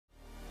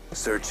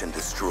Search and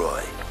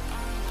destroy.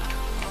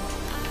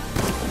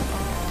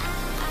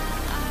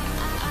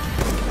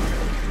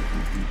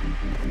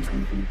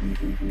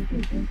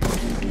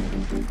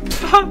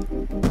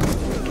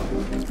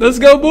 Let's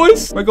go,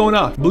 boys. We're going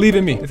off. Believe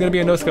in me. It's gonna be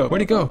a no scope.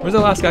 Where'd he go? Where's the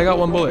last guy? I got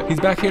one bullet. He's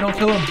back here. Don't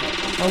kill him.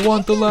 I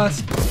want the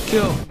last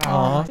kill.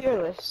 Aww.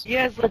 Fearless. He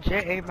has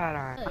legit aim at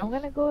eye. I'm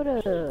gonna go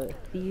to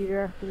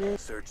theater after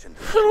this. Search and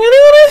I'm gonna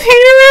go to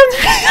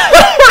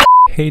theater.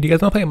 Hey, do you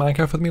guys want to play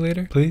Minecraft with me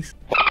later, please?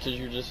 What did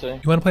you just say?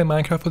 You want to play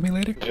Minecraft with me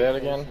later? Do that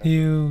again?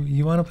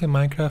 You want to play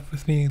Minecraft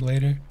with me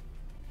later?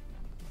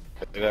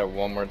 Do that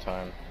one more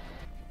time.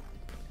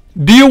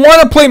 Do you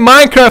want to play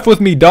Minecraft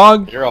with me,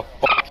 dog? You're a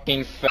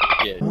fucking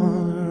faggot.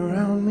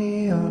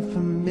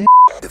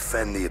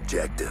 defend the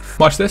objective.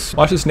 Watch this.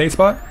 Watch this nade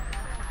spot.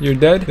 You're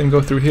dead. Then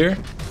go through here.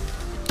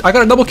 I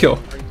got a double kill.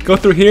 Go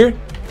through here.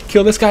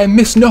 Kill this guy and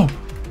miss. No.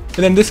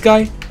 And then this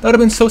guy. That would have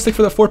been so sick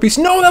for the 4-piece.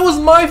 No, that was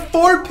my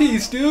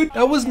 4-piece, dude.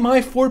 That was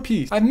my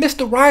 4-piece. I missed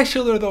the riot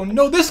shielder though.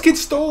 No, this kid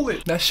stole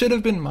it. That should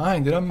have been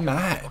mine, dude. I'm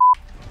mad.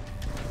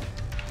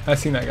 I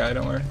seen that guy.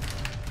 Don't worry.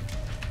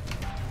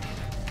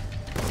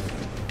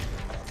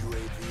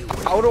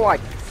 How do I?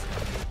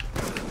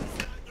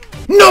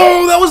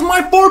 No, that was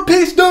my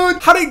 4-piece,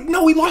 dude. How'd I?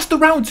 No, we lost the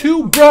round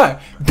too, bruh,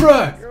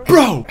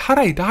 bro. How'd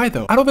I die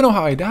though? I don't even know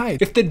how I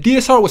died. If the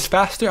DSR was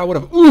faster, I would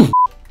have. Ooh.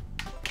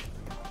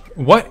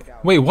 What?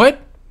 Wait, what?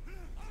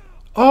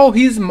 Oh,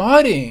 he's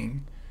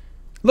modding.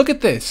 Look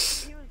at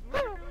this.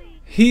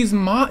 He's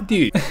mod,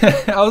 dude.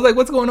 I was like,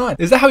 what's going on?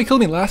 Is that how he killed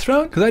me last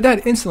round? Because I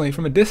died instantly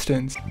from a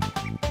distance.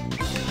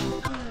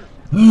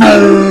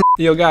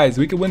 Yo, guys,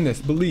 we can win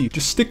this. Believe.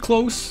 Just stick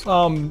close.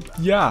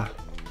 Yeah.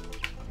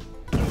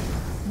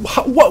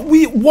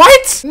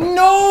 What?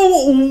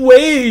 No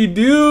way,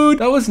 dude.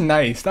 That was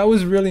nice. That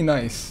was really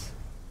nice.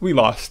 We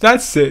lost.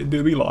 That's it,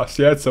 dude. We lost.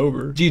 Yeah, it's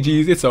over.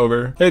 GG's. It's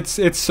over. It's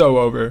so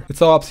over.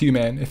 It's all up to you,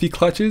 man. If he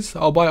clutches,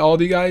 I'll buy all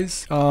of you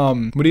guys.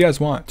 What do you guys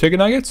want? Chicken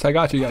nuggets? I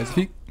got you guys. If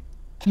he...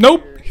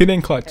 Nope. He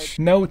didn't clutch.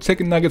 No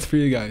chicken nuggets for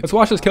you guys. Let's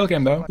watch this kill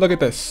cam, though. Look at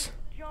this.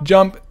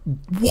 Jump.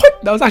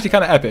 What? That was actually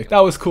kind of epic. That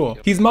was cool.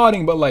 He's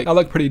modding, but like, I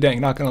look pretty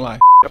dang. Not gonna lie.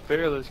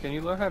 Fearless, can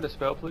you learn how to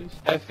spell, please?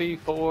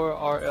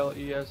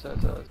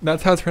 F-E-4-R-L-E-S-S-S.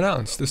 That's how it's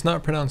pronounced. It's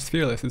not pronounced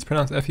fearless. It's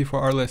pronounced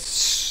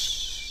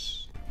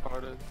F-E-4-R-less.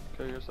 Hard to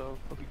kill yourself.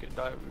 Hope you can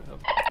die in a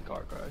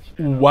car crash.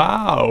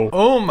 Wow.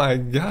 Oh my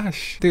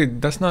gosh.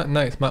 Dude, that's not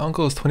nice. My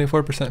uncle is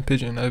 24%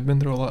 pigeon. I've been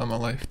through a lot in my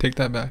life. Take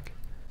that back.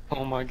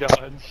 Oh my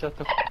god, shut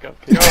the fuck up.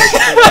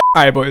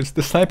 Alright, boys.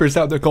 The sniper's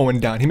out there going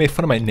down. He made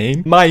fun of my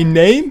name. My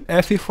name?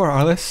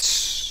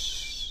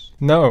 F-E-4-R-less.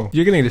 No.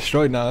 You're getting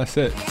destroyed now. That's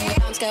it.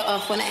 Go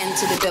off when I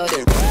enter the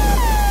building.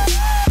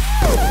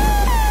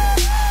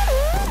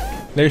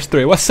 There's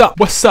 3. What's up?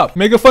 What's up?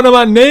 Making fun of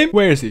my name?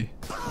 Where is he?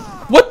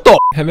 What the?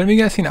 Have any of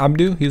you guys seen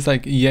Abdu? He's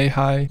like yay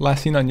high.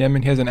 Last seen on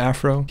Yemen. He has an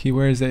afro. He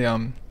wears a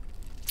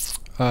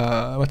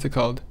what's it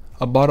called?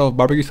 A bottle of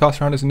barbecue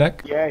sauce around his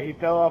neck. Yeah, he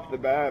fell off the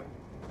bat.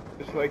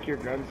 Just like your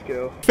gun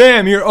skill.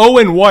 Fam, you're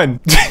 0-1.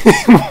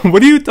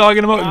 What are you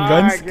talking about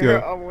gun skill?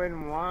 You're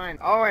 0-1.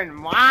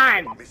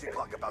 0-1.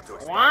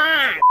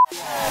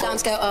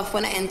 Sounds go off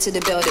when I enter the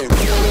building.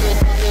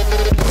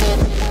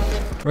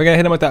 We're gonna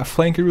hit him with that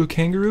flankaroo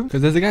kangaroo.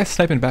 Because there's a guy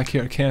sniping back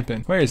here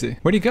camping. Where is he?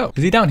 Where'd he go?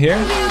 Is he down here?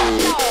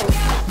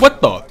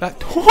 What the?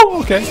 That, oh,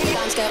 okay.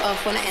 Sounds go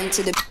off when I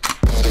enter the...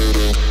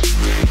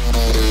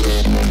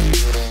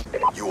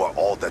 You are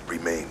all that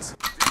remains.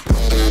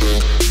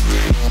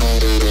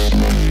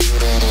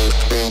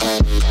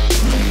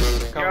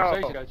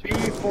 Yo,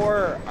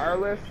 before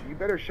Arliss, you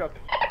better shut the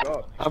f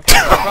up. I'm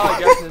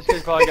probably guessing this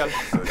kid probably got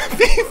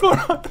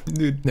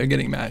Dude, they're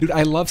getting mad. Dude,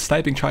 I love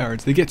sniping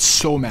tryhards. They get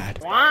so mad.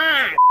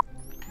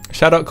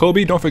 Shout out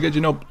Kobe. Don't forget,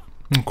 you know.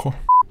 Cool.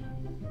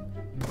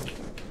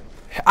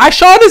 I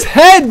shot his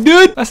head,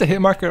 dude. That's a hit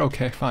marker.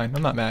 Okay, fine.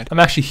 I'm not mad. I'm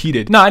actually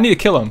heated. Nah, I need to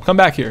kill him. Come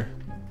back here.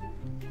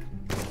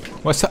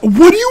 What's that?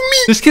 What do you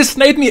mean? This kid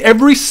sniped me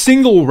every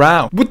single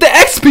round. With the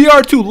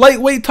XPR too.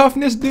 Lightweight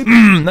toughness, dude.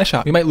 Nice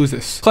shot. We might lose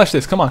this. Clutch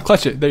this. Come on.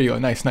 Clutch it. There you go.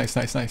 Nice, nice,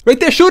 nice, nice. Right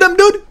there. Shoot him,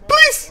 dude.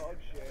 Please.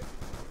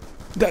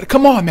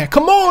 Come on, man.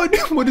 Come on.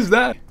 What is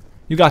that?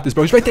 You got this,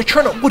 bro. He's right there.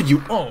 Turn up. What are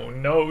you? Oh,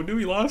 no. Dude,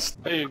 we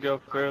lost. There you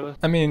go, Fearless.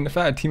 I mean, if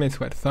I had teammates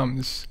who had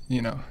thumbs,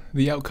 you know,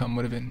 the outcome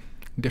would have been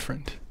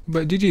different.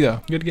 But GG,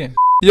 though. Good game.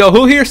 Yo,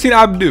 who here seen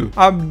Abdu?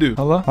 Abdu.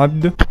 Hello?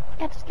 Abdu?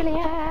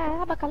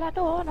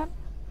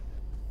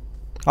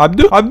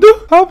 Abdu? Abdu?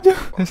 Abdu?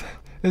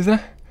 Is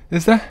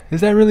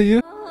that really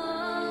you?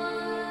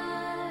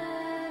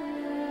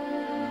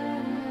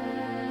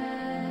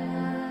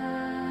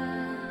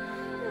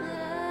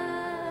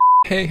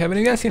 Hey, haven't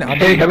you guys seen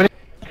Abdu?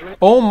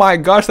 Oh my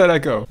gosh, that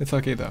echo. It's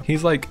okay though.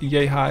 He's like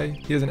yay high.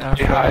 He has an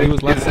afro. He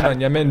was last seen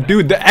on Yemen.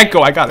 Dude, the echo,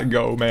 I gotta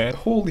go, man.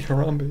 Holy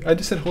Harambe. I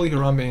just said holy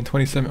Harambe in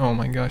 27. Oh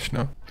my gosh,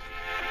 no.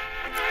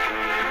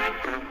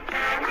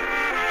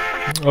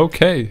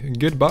 Okay,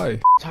 goodbye.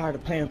 I'm tired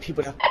of playing with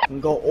people that can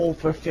go 0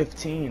 for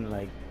 15.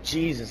 Like,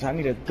 Jesus, I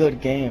need a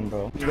good game,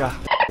 bro. You got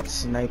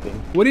sniping.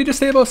 What did you just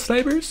say about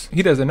snipers?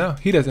 He doesn't know.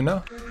 He doesn't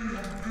know.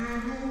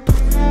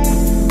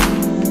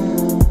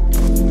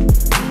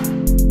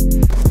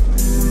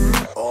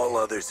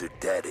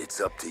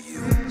 up to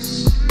you.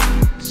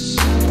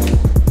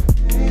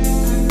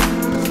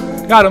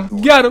 Got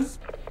him. Got him.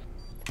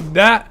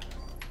 That.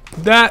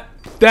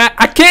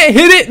 I can't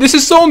hit it. This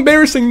is so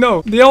embarrassing.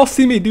 No, they all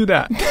see me do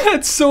that.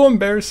 That's so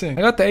embarrassing.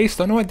 I got the ace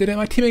though. No, I didn't.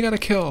 My teammate got a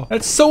kill.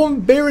 That's so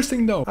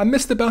embarrassing though. I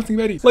missed the bouncing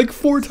Betty like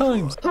 4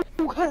 times.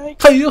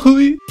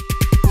 Hey.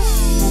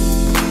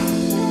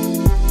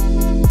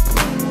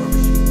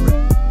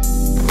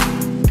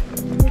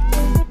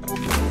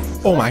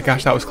 Oh my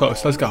gosh, that was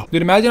close. Let's go.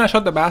 Dude, imagine I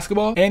shot the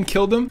basketball and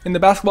killed him and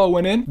the basketball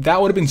went in.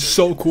 That would have been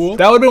so cool.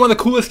 That would have been one of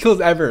the coolest kills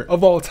ever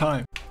of all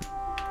time.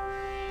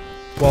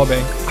 Wall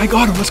bang. I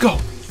got him. Let's go.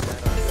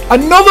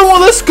 Another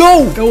one. Let's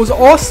go. That was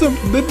awesome.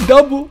 The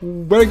double.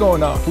 We're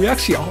going up. We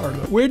actually are.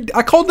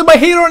 I called him my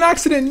hater on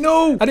accident.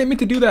 No, I didn't mean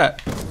to do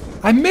that.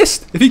 I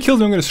missed. If he kills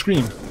me, I'm going to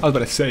scream. I was about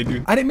to say,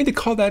 dude. I didn't mean to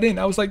call that in.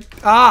 I was like,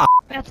 ah.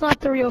 That's not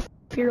the real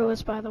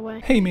Fearless, by the way.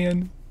 Hey,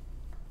 man.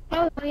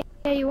 Oh,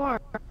 yeah, you are.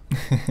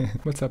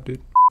 What's up, dude?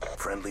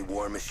 Friendly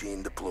war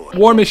machine deployed.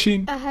 War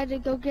machine. I had to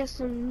go get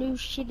some new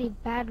shitty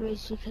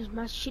batteries because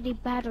my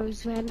shitty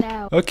batteries ran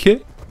out.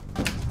 Okay.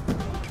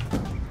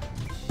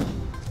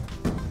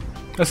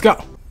 Let's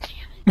go.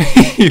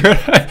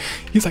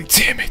 He's like,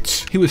 damn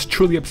it. He was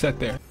truly upset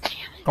there.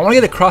 I want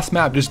to get a cross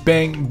map. Just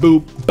bang,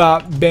 boop,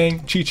 bop, bang,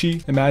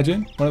 chi-chi.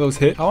 Imagine one of those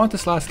hit. I want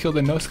this last kill,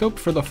 the no-scope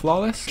for the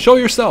flawless. Show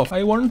yourself.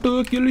 I want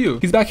to kill you.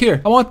 He's back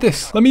here. I want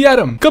this. Let me at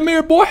him. Come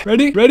here, boy.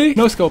 Ready? Ready?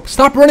 No-scope.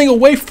 Stop running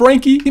away,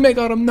 Frankie. Teammate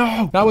got him.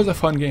 No. That was a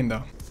fun game,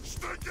 though.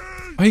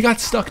 Oh, he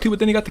got stuck, too, but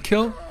then he got the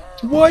kill.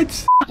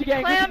 What?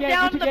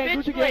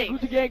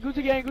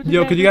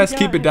 Yo, could you guys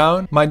keep it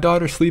down? My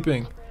daughter's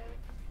sleeping.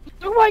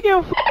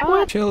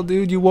 Chill,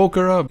 dude. You woke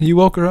her up. You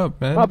woke her up,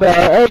 man. My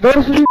bad. Hey, go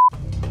to sleep.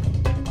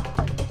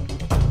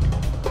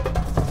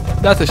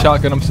 That's a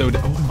shotgun. I'm so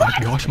dead. Oh my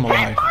gosh, I'm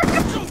alive.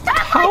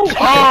 How?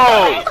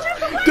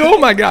 Oh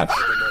my gosh.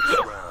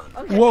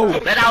 Whoa.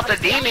 Let out the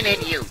demon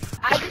in you.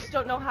 I just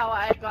don't know how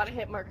I got a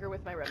hit marker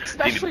with my rifle.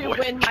 Especially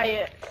when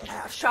my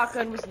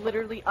shotgun was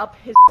literally up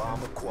his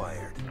Bomb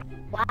acquired.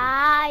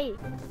 Why?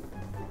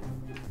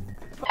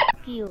 Fuck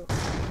you.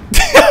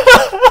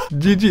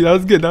 GG, that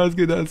was good. That was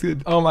good. That was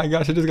good. Oh my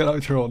gosh, I just got out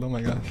trolled. Oh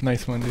my gosh.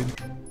 Nice one, dude.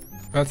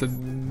 That's a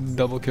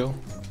double kill.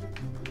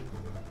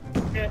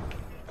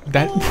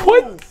 That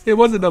what? It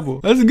was a double.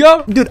 Let's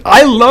go. Dude,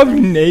 I love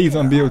nades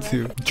on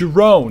BO2.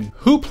 Drone.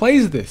 Who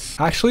plays this?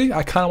 Actually,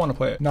 I kind of want to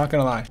play it. Not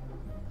gonna lie.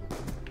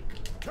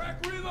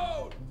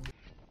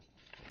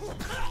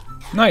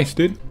 Nice,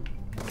 dude.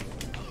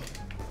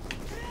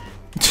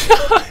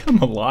 I'm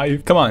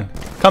alive. Come on.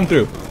 Come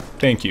through.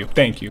 Thank you.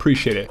 Thank you.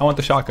 Appreciate it. I want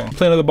the shotgun.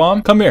 Play another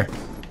bomb. Come here.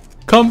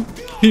 Come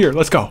here.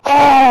 Let's go.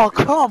 Oh,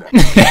 come.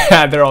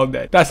 They're all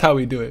dead. That's how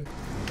we do it.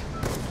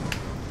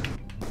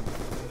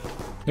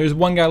 There's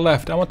one guy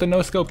left. I want the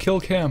no-scope kill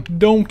cam.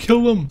 Don't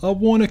kill him. I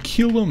want to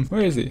kill him.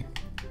 Where is he?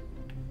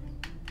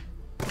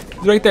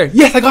 He's right there.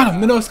 Yes, I got him.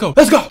 The no-scope.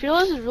 Let's go.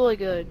 Fearless is really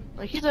good.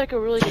 Like, he's like a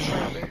really good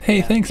sniper.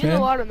 Hey, thanks, man. A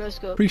lot of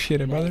no-scope.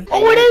 Appreciate it, brother.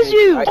 Oh, it is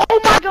you!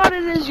 Oh my god,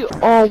 it is you!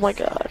 Oh my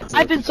god.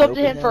 I've been subbed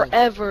to him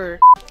forever.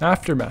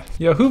 Aftermath.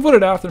 Yo, who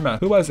voted Aftermath?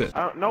 Who was it?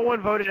 No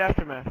one voted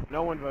Aftermath.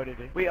 No one voted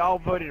it. We all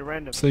voted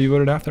random. So you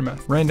voted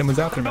Aftermath. Random was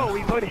Aftermath. No,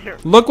 we voted here.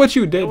 Look what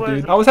you did,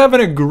 dude. I was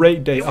having a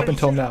great day up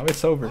until now.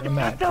 It's over. I'm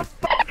mad.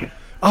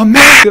 I'm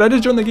mad! Dude, I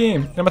just joined the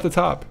game. I'm at the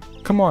top.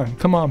 Come on,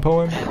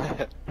 poem.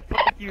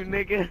 Fuck you,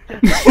 nigga.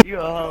 You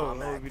a hoe.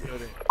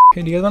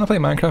 Hey, do you guys want to play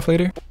Minecraft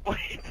later?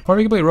 Or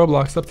we can play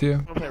Roblox. It's up to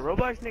you. Wanna play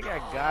Roblox, nigga?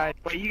 I got.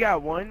 Wait, you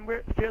got one?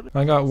 Where?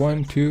 I got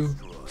 1, 2,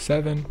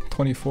 7,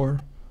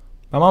 24.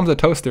 My mom's a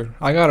toaster.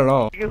 I got it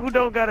all. Nigga, who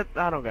don't got a?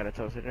 I don't got a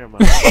toaster. Never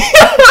mind.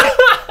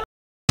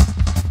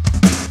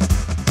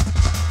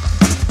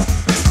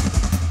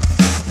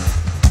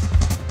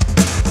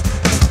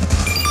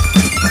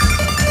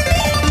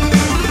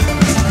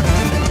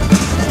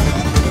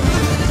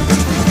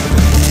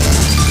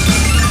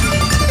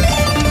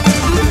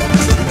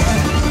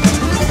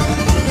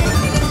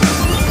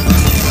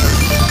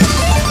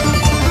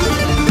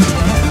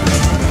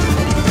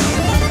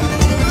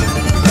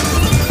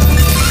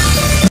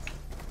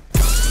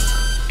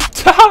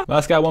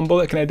 Last guy, 1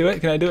 bullet. Can I do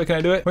it? Can I do it? Can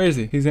I do it? Where is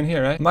he? He's in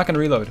here, right? I'm not gonna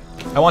reload.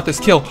 I want this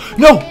kill.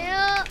 No!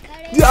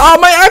 Ah,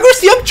 my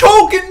accuracy! I'm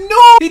choking!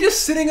 No! He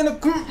just sitting in a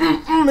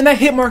and I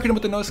hit marking him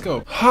with the no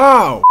scope.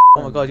 How?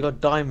 Oh my god, you got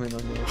diamond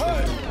on you.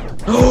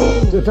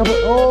 Oh my god.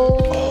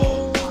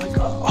 Oh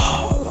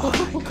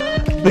my god.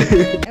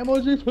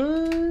 Emoji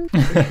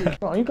first.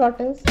 Oh, you got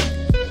this.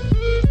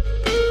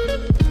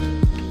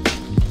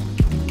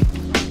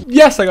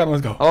 Yes, I got him.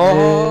 Let's go.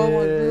 Oh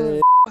my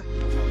god.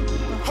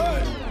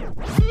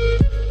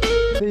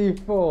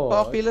 C4.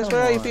 Oh, fearless,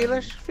 right?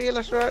 Fearless,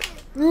 fearless, right?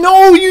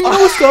 No, you know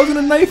I was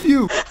gonna knife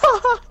you.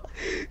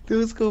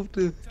 Do scope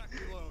too.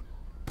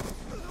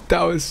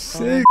 That was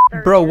sick.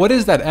 Bro, what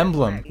is that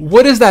emblem?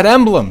 What is that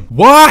emblem?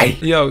 Why?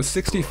 Yo,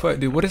 60 foot,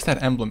 dude, what is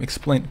that emblem?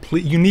 Explain,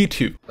 please. You need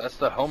to. That's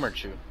the Homer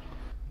chew.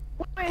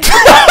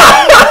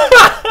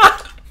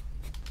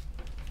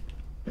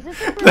 Is this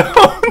super rare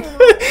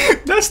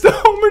or That's the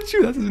Homer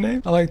Chew. That's his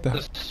name. I like that.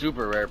 This is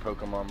super rare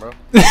Pokemon, bro.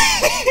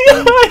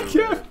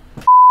 Yeah.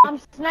 I'm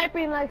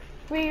sniping like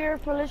Freer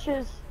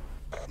Felicious.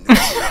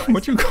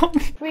 What you call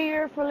me?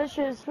 Freer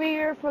Felicious.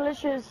 Freer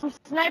Felicious. I'm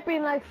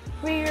sniping like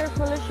Freer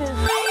Felicious.